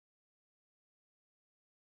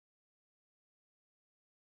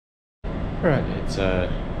Right, it's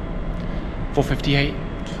 4:58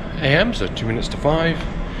 AM, so 2 minutes to 5.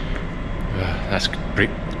 That's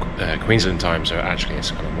Queensland time, so actually it's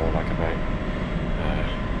kind of more like about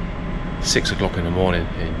 6 o'clock in the morning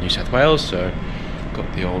in New South Wales. So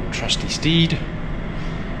got the old trusty steed,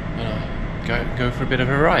 go for a bit of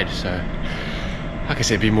a ride. So like I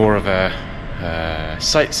said, it'd be more of a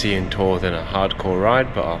sightseeing tour than a hardcore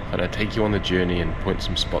ride, but I'll kind of take you on the journey and point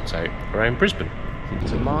some spots out around Brisbane.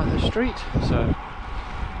 To Martha Street, so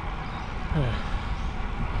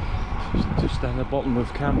just down the bottom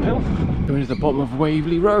of Camp Hill, going to the bottom of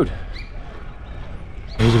Waverley Road.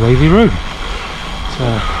 There's Waverley Road.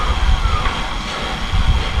 So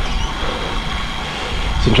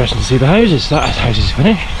it's interesting to see the houses. That house is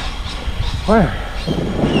finished. Wow,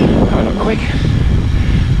 going up quick.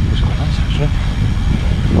 It's quite nice actually.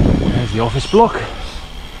 There's the office block.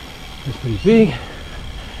 It's pretty big.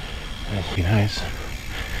 There's the house.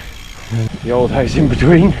 And the old house in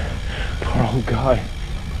between. Poor old guy. I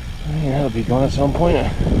think that'll be gone at some point.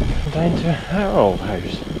 Down to our old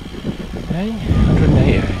house. Hey,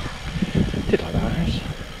 180. Did like that house.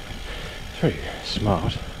 It's very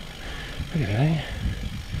smart. Look at that.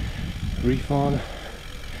 Reef on.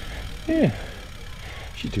 Yeah.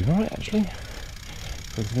 She's doing alright actually.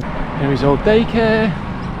 Henry's old daycare.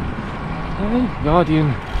 Hey,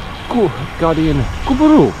 Guardian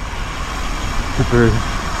Kooparoo.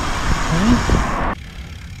 Hey.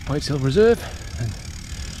 White Hill Reserve.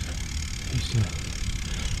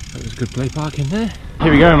 That was good play parking there.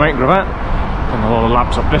 Here we go, Mount Gravatt. Done a lot of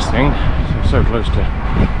laps up this thing, so close to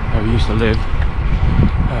where we used to live.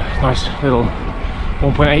 Nice little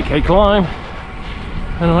 1.8k climb,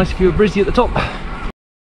 and a nice view of Brisbane at the top.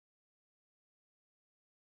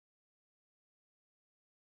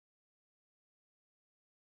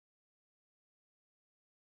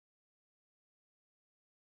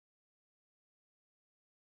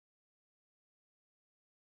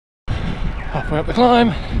 Halfway up the climb.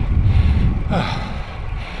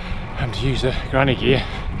 Having to use the granny gear.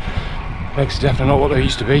 Legs are definitely not what they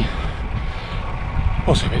used to be.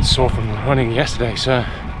 Also a bit sore from running yesterday, so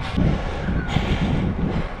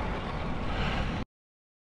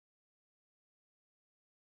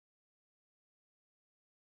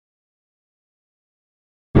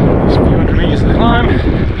there's a few hundred meters of the climb.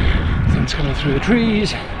 Things coming through the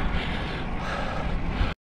trees.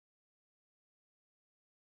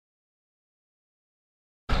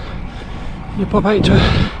 You pop out to a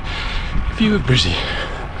view of Brisbane.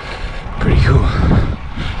 Pretty cool.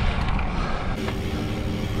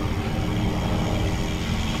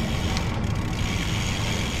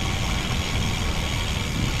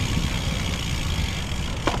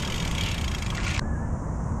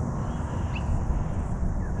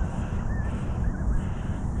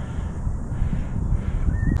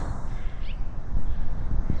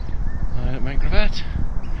 At Mount Gravatt.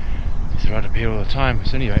 Right up here all the time.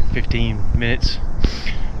 It's only about 15 minutes,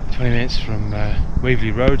 20 minutes from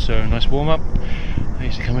Waverley Road, so a nice warm up. I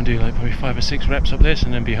used to come and do like probably 5 or 6 reps up this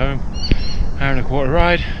and then be home. Hour and a quarter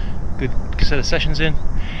ride, good set of sessions in.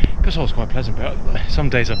 It's always quite pleasant, but some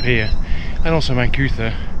days up here, and also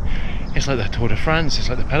Mancouthar, it's like the Tour de France, it's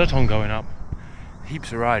like the peloton going up.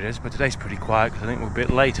 Heaps of riders, but today's pretty quiet because I think we're a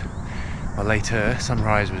bit late. Well, later,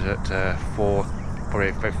 sunrise was at 4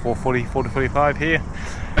 to 45 here.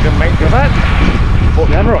 I can make that. Bought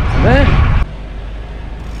the hammer up from there.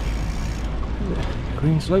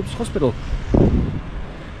 Green Slopes Hospital.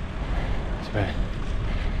 That's where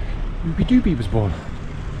Ruby Doobie was born.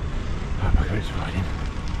 Oh my god, it's riding.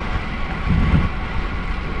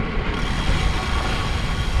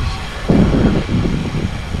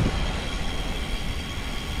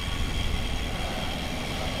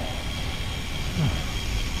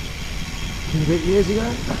 A bit years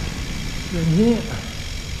ago, then here,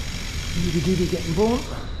 Ruby Doobie getting born.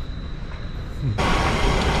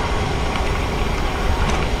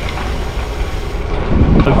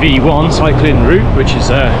 The V1 cycling route, which is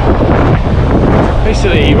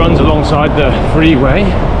basically runs alongside the freeway.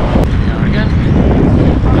 Here we are again,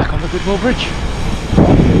 back on the Goodwell Bridge.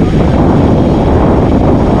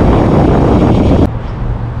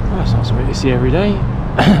 Well, that's not something you see every day.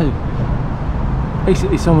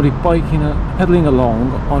 Basically somebody pedaling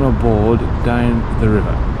along on a board down the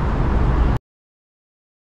river.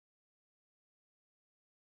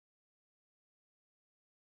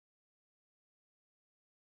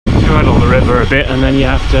 You ride on the river a bit and then you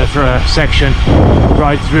have to, for a section,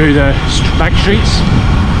 ride through the back streets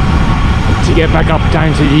to get back up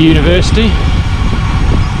down to the university.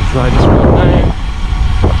 Just ride this one now.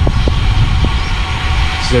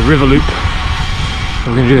 It's a river loop.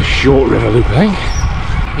 We're going to do the short river loop, I think.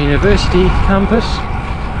 university campus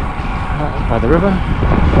by the river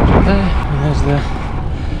up there, and there's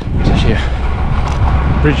actually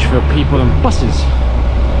a bridge for people and buses.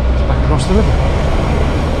 It's back across the river.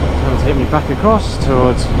 That'll take me back across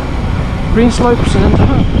towards Green Slopes and then to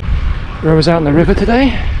home. I was out in the river today.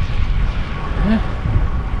 Yeah.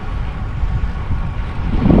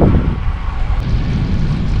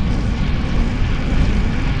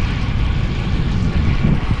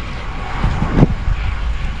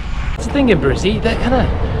 That's the thing in Brizzy,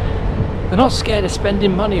 they're not scared of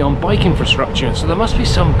spending money on bike infrastructure, so there must be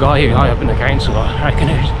some guy high up in the council, I reckon,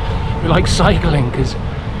 who likes cycling, because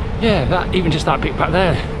yeah, even just that bit back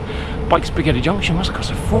there, Bike Spaghetti Junction must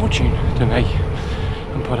cost a fortune to make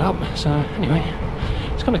and put up. So anyway,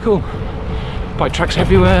 it's kind of cool. Bike tracks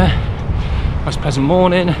everywhere, nice pleasant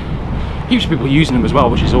morning, heaps of people using them as well,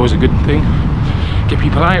 which is always a good thing, get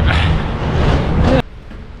people out. Yeah.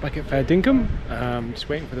 Back at Fair Dinkum, just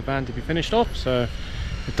waiting for the van to be finished off. So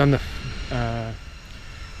they've done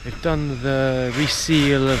the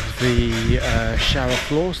reseal of the shower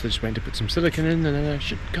floor, so they're just waiting to put some silicone in, and then it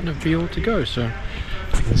should kind of be all to go. So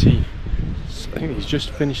you can see, I think he's just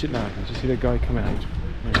finished it now. You can just see the guy coming out.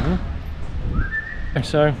 There you go.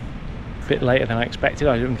 So a bit later than I expected.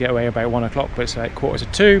 I didn't get away about 1 o'clock, but it's like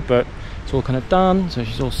 1:45, but it's all kind of done. So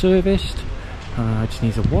she's all serviced. I just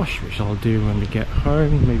need a wash, which I'll do when we get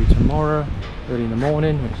home, maybe tomorrow, early in the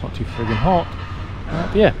morning when it's not too friggin' hot.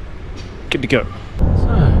 But yeah, good to go. So,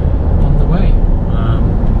 on the way.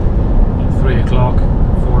 3 o'clock,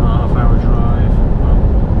 4.5 hour drive.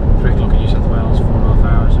 Well, 3 o'clock in New South Wales, 4.5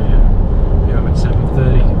 hours, so yeah, I'm at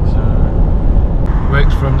 7:30. So,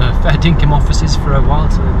 worked from the Fair Dinkum offices for a while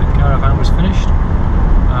till the caravan was finished.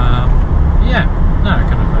 Yeah, no,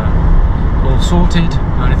 kind of all sorted.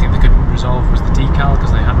 The only thing they couldn't resolve was the decal,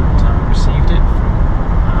 because they hadn't received it from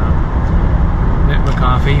Nick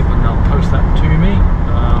McCarthy, but they'll post that to me.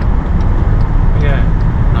 Yeah,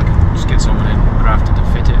 I could just get someone in grafted to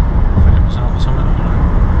fit it myself or something, I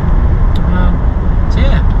don't know. So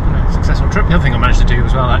yeah, successful trip. The other thing I managed to do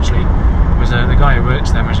as well, actually, was the guy who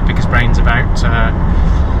works there managed to pick his brains about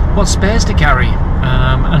what spares to carry,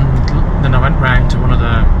 and then I went round to one of the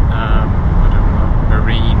I don't know,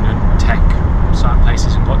 marine and tech site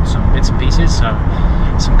places and got some bits and pieces, so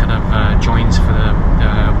some kind of joints for the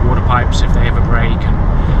water pipes if they ever break, and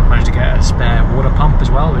managed to get a spare water pump as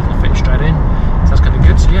well, it'll fit straight in, so that's kind of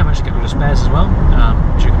good. So yeah, I managed to get rid of spares as well,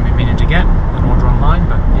 which you can be meaning to get and order online.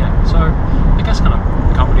 But yeah, so I guess kind of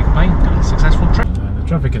can't really complain, kind of a successful trip. The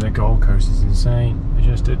traffic in the Gold Coast is insane.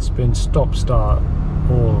 It's been stop start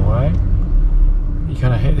all the way. You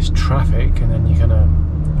kind of hit this traffic and then you kind of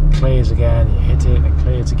clears again, you hit it and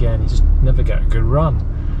clears again, you just never get a good run.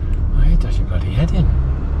 I hate that you bloody head in.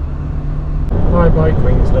 Bye bye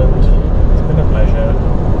Queensland, it's been a pleasure.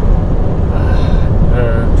 No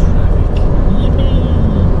traffic. Yippee!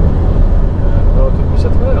 Welcome to New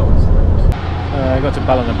South Wales. I got to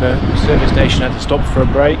Ballina service station, had to stop for a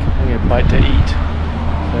break, I get a bite to eat.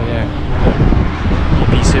 So yeah,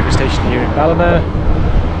 EP service station here in Ballina.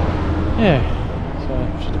 Yeah.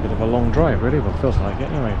 It's just a bit of a long drive really, well it feels like it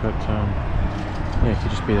anyway, but yeah, it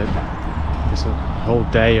could just be this whole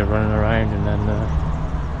day of running around and then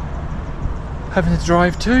having to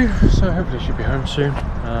drive too, so hopefully I should be home soon.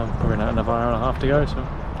 Probably another hour and a half to go, so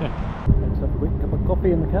yeah. Let's have a quick cup of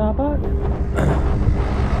coffee in the car park.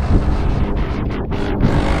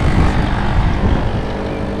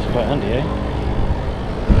 It's quite handy, eh?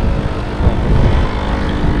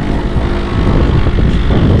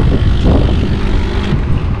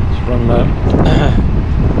 Run the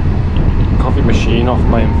coffee machine off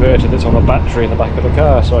my inverter that's on the battery in the back of the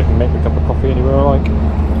car, so I can make a cup of coffee anywhere I like.